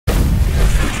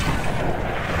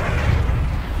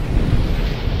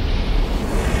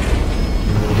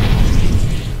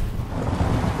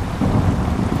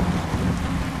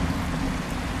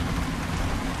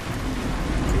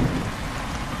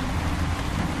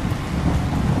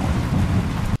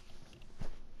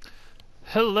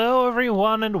Hello,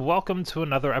 everyone, and welcome to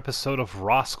another episode of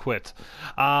Rosquit.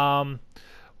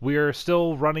 We're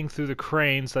still running through the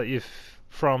cranes that you've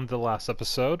from the last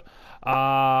episode.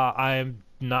 I'm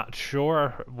not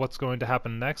sure what's going to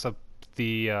happen next.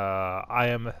 IMC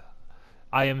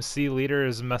leader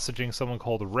is messaging someone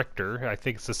called Richter. I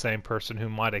think it's the same person who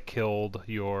might have killed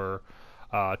your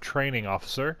training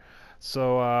officer.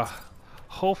 So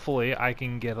hopefully I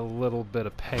can get a little bit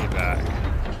of payback.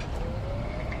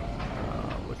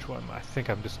 Which one? I think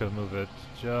I'm just going to move it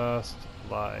just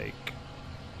like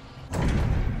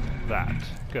that.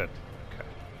 Good. Okay.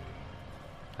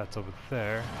 That's over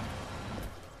there.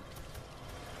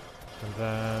 And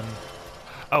then...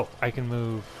 oh, I can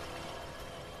move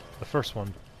the first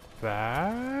one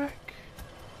back.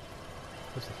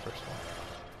 Where's the first one?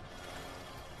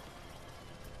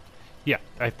 Yeah,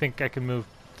 I think I can move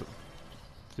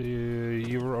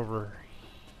you were over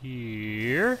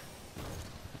here.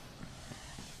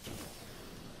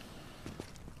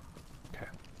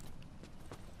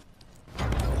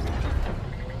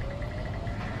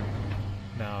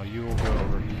 Now you will go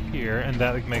over here, and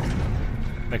that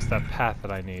makes that path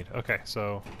that I need. Okay,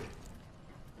 so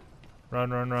run,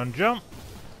 run, run, jump.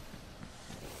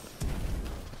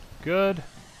 Good.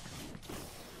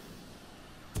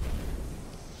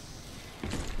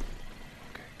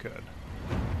 Okay, good.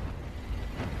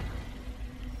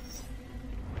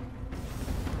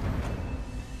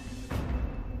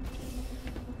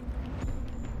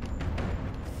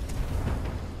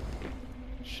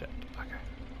 Shit. Okay.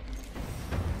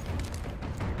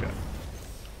 Good.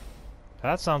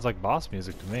 That sounds like boss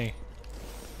music to me.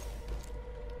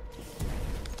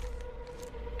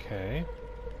 Okay.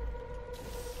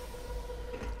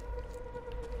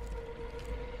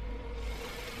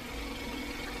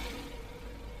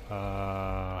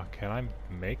 Can I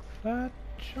make that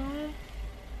jump?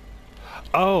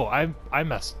 Oh, I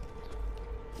messed.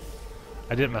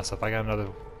 I didn't mess up. I got another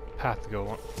path to go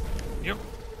on. Yep.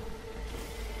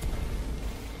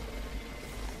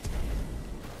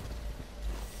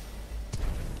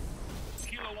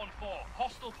 Kilo 1-4,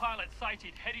 hostile pilot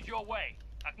sighted, headed your way.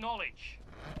 Acknowledge.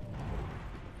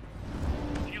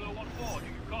 Kilo 1-4, do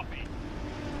you copy?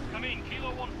 Come in,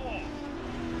 Kilo 1-4.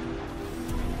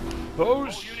 All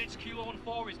units, Kilo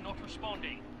 1-4 is not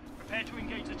responding. Prepare to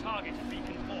engage the target at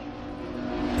Beacon 4.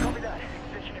 Copy that.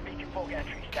 Position at Beacon 4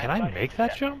 gantry. Can I make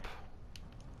that jump?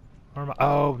 Or am I...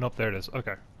 oh, nope, there it is.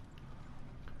 Okay.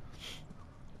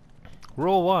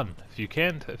 Rule 1. If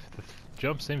the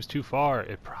jump seems too far,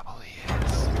 it probably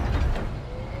is.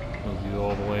 Move you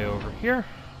all the way over here.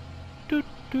 Do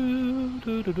do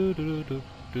do do do do do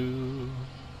do.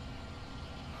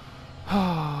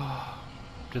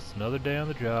 Just another day on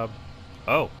the job.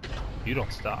 Oh, you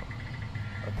don't stop.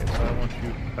 Okay, so I want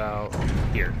you about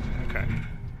here. Okay.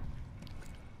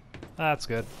 That's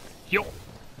good. Yo!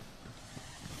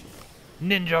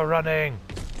 Ninja running!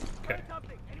 Okay.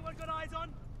 Anyone got eyes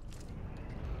on?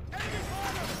 Enemy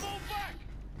fire! Fall back!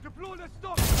 Deploy the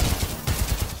stock!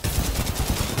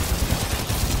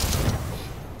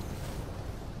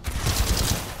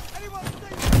 Anyone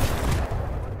stay?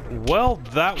 Well,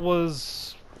 that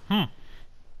was...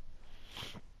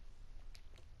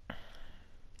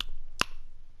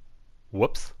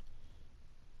 Whoops.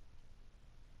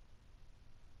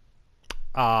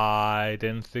 I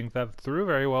didn't think that through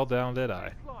very well down, did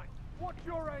I? Watch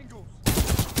your angles! Enemy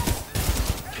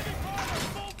fire!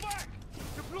 Fall back!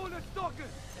 Deploy the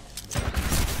stalkers!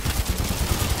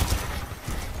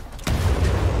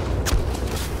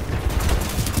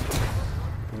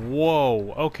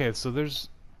 Whoa, okay, so there's...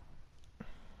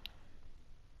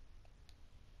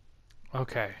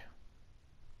 okay.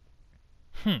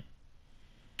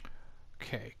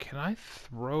 Okay, can I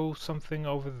throw something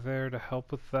over there to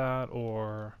help with that,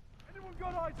 or... Anyone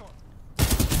got eyes on?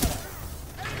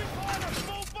 Enemy fire!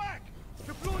 Fall back!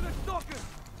 Deploy the stalkers!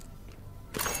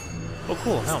 oh,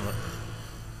 cool, helmet.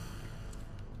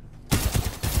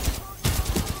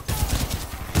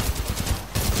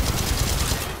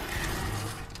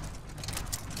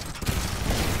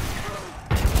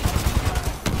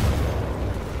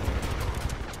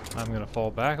 I'm gonna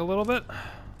fall back a little bit.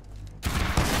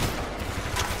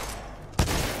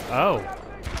 Oh.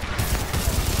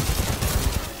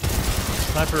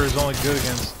 Sniper is only good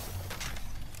against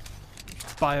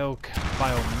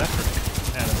biometric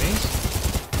enemies.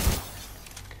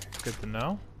 Okay, good to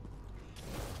know.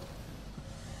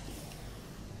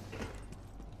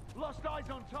 Lost eyes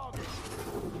on target.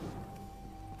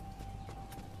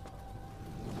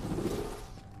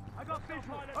 I got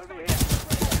visual. Over here.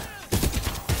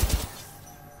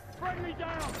 Friendly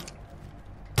down.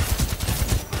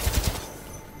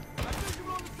 I think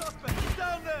you're on the suspect. Down.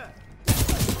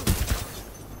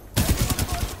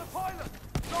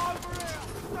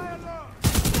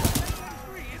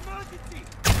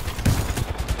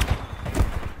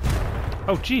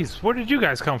 Oh, jeez, where did you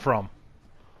guys come from?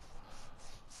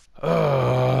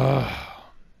 I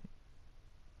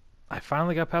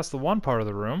finally got past the one part of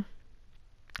the room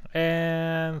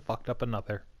and fucked up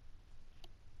another.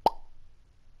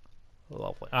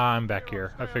 Lovely. I'm back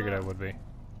here. I figured I would be.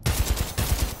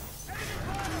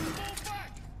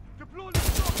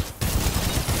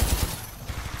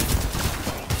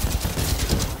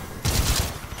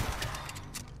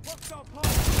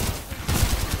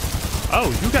 Oh,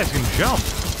 you guys can jump.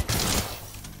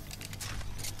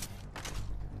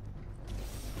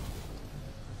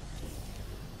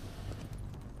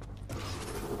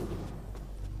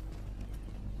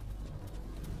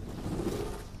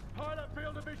 Pilot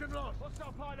field of vision lost. What's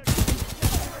our pilot?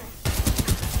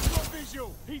 Got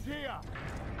visual. He's here.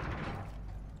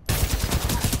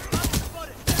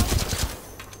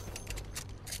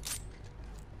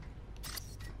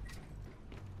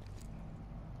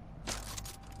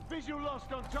 Visual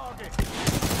lost on target.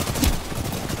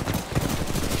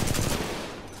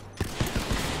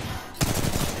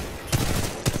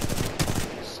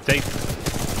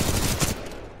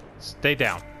 Stay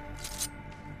down.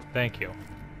 Thank you.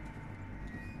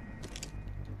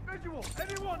 Visual.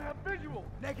 Anyone have visual?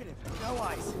 Negative. No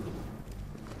eyes.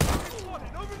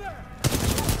 Spotted over there.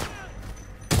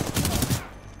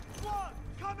 Squad,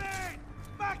 come in.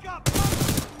 Back up.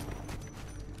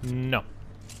 No.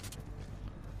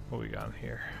 What we got in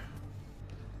here?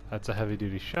 That's a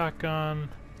heavy-duty shotgun.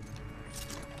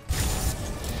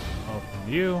 Open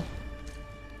you.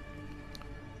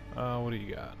 What do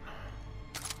you got?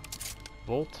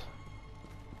 Bolt.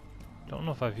 Don't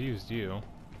know if I've used you.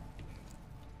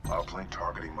 Uplink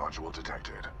targeting module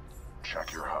detected.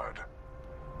 Check your HUD.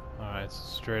 Alright, so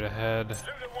straight ahead.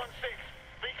 Zulu 1-6,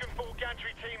 Beacon 4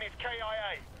 gantry team is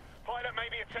KIA. Pilot may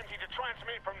be attempting to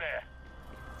transmit from there.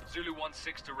 Zulu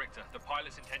 1-6 to Richter. The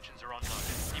pilot's intentions are unknown.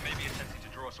 He may be attempting to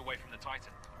draw us away from the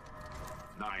Titan.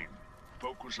 9.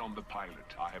 Focus on the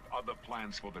pilot. I have other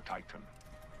plans for the Titan.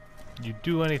 You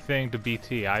do anything to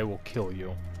BT, I will kill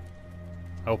you.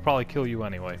 I will probably kill you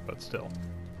anyway, but still.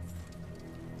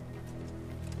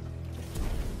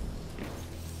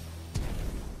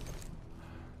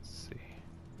 Let's see.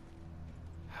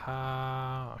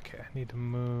 Okay, I need to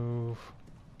move.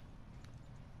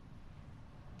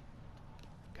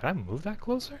 Can I move that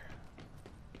closer?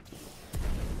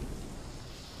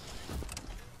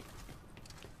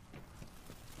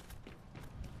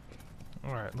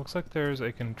 Alright, looks like there's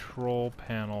a control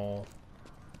panel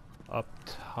up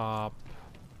top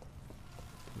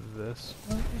this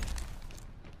way.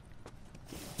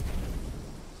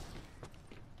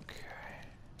 Okay.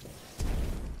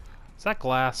 Is that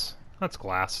glass? That's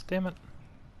glass, damn it.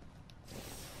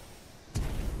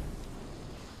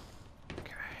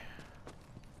 Okay.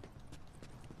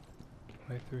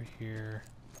 Way through here.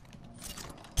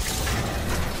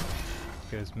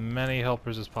 Get as many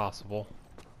helpers as possible.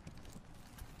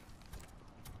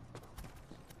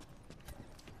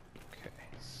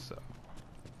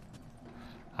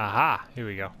 Aha! Here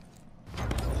we go.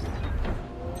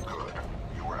 Good.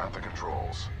 You were at the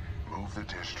controls. Move the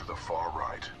dish to the far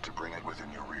right to bring it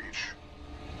within your reach.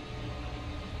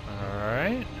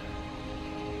 Alright.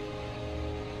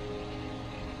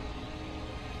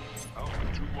 Alpha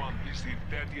 2-1, is he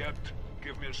dead yet?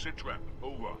 Give me a sit rep.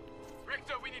 Over.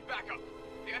 Richter, we need backup.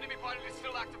 The enemy pilot is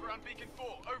still active around Beacon 4.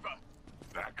 Over.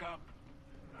 Backup?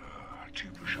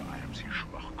 Typische IMC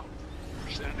Schwachkopf.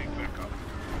 Sending backup.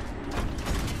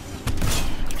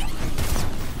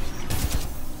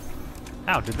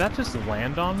 Ow, did that just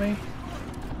land on me?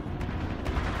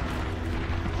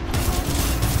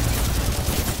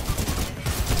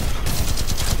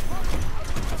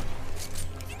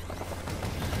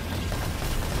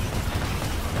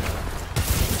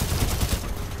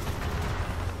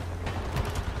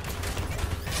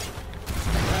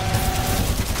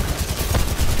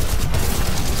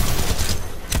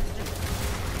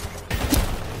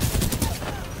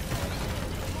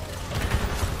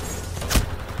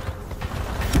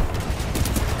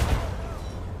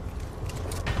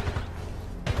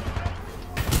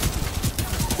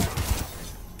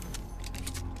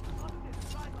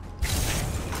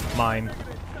 Mine.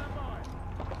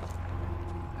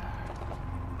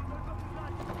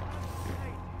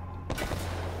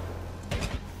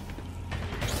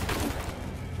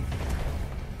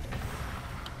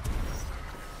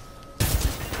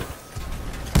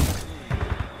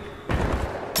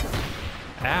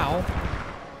 Ow.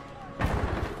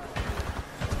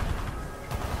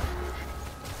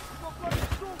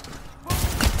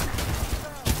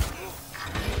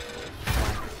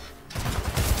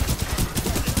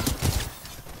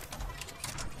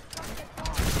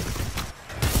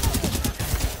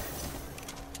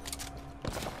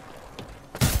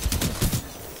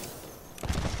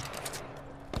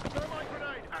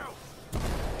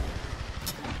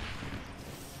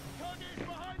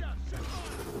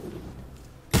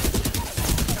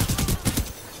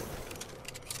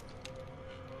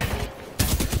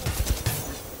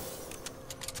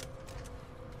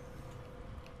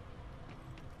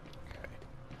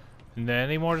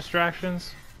 Any more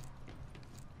distractions?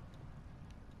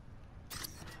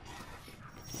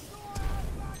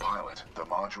 Pilot, the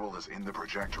module is in the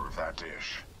projector of that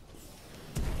dish.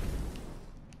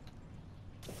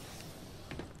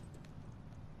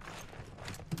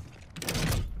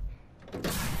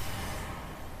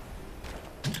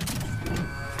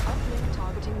 Uplink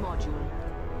targeting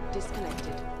module.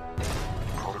 Disconnected.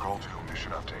 Protocol 2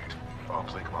 mission update.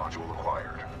 Uplink module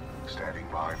acquired. Standing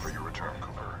by for your return,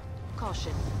 Cooper.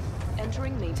 Caution.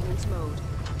 Entering maintenance mode.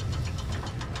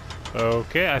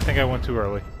 Okay, I think I went too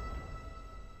early.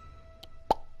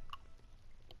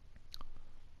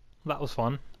 That was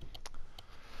fun.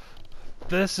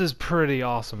 This is pretty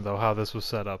awesome, though, how this was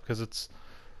set up, because it's...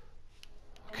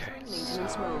 Okay. Entering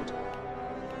maintenance mode.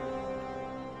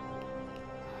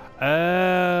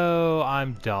 Oh,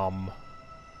 I'm dumb.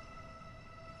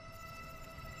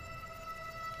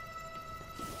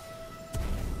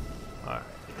 Alright,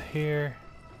 here.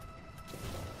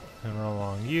 And roll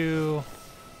along you.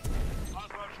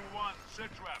 Version 1,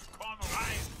 Sitrap, komm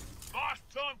rein! Was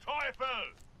zum Teufel!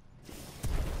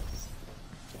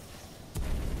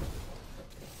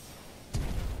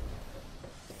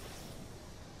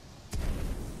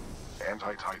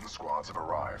 Anti-Titan squads have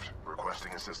arrived,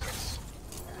 requesting assistance.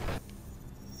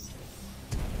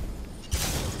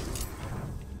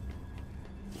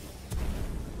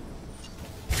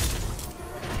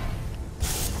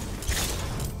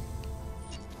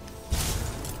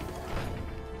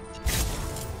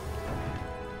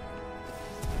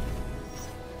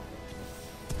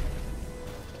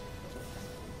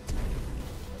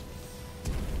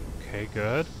 Okay,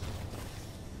 good.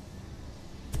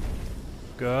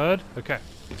 Good. Okay.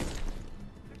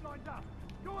 Zip lines up.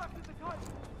 Go after the Titan.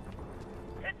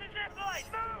 Hit the zip line!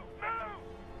 Move!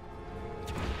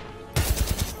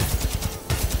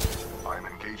 Move! I'm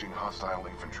engaging hostile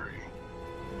infantry.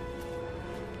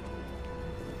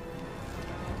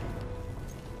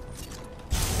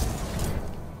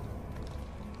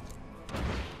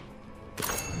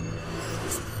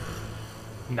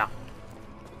 No.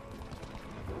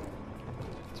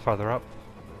 It's farther up.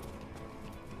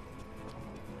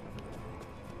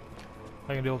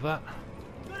 I can deal with that.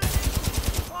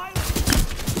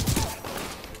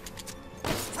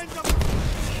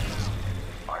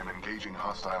 I'm engaging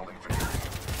hostile infantry.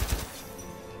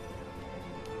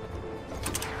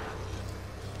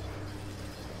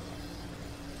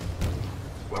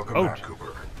 Welcome Oh. back,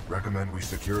 Cooper. Recommend we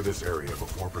secure this area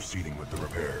before proceeding with the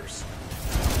repairs.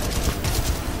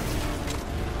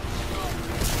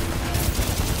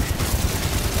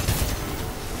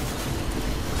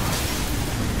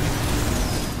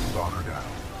 Lock her down.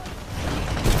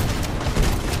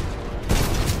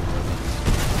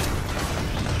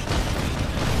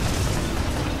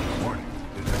 Warning,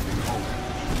 detecting voltage.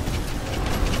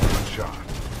 Good shot.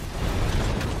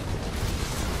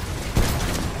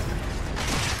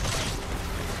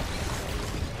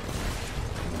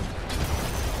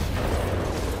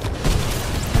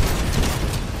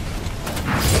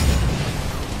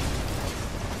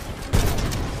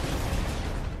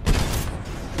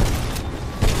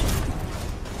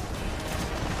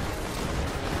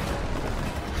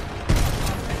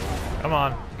 Come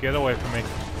on, get away from me.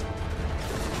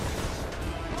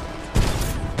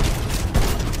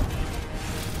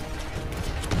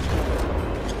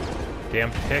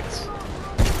 Damn picks.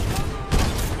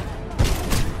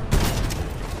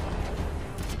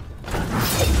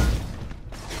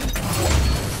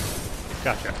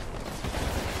 Gotcha.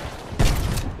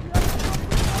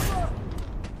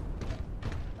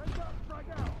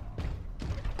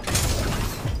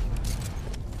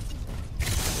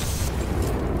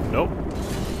 Nope.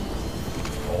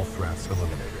 All threats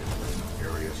eliminated.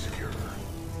 Area secure.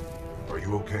 Are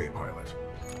you okay, pilot?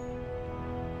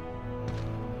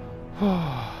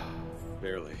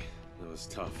 Barely. That was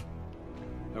tough.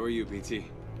 How are you, BT?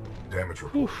 Damage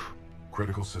report.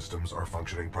 Critical systems are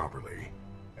functioning properly.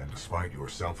 And despite your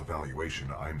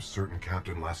self-evaluation, I'm certain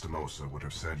Captain Lastimosa would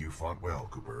have said you fought well,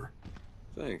 Cooper.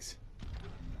 Thanks.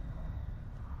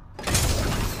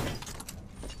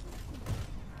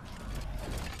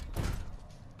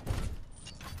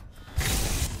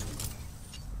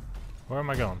 Where am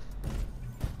I going?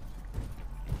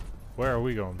 Where are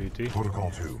we going, BT? Protocol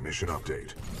 2 mission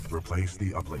update. Replace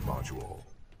the uplink module.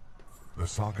 The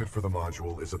socket for the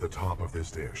module is at the top of this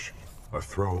dish. A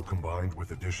throw combined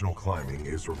with additional climbing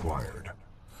is required.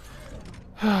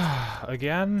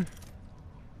 Again?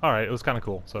 Alright, it was kind of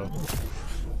cool, so.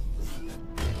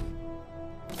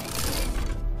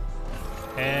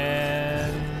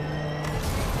 And...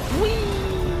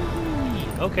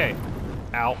 Whee! Okay.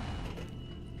 Ow.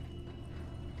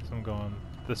 So I'm going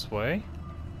this way.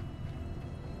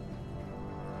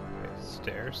 Okay,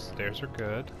 stairs. Stairs are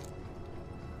good.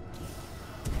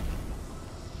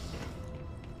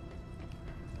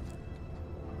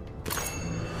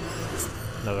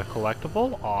 Another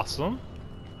collectible. Awesome.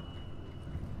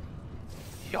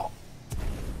 Yo.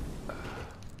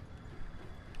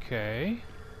 Okay.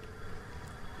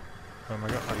 Oh my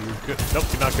god, are you good? Nope,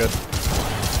 you're not good.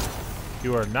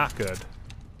 You are not good.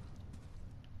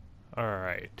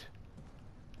 Alright.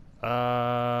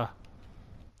 Alright,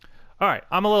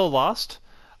 I'm a little lost.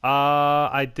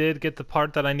 I did get the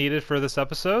part that I needed for this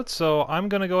episode, so I'm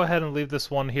gonna go ahead and leave this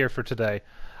one here for today.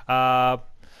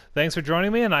 Thanks for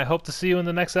joining me, and I hope to see you in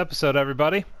the next episode,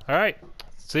 everybody. Alright,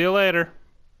 see you later.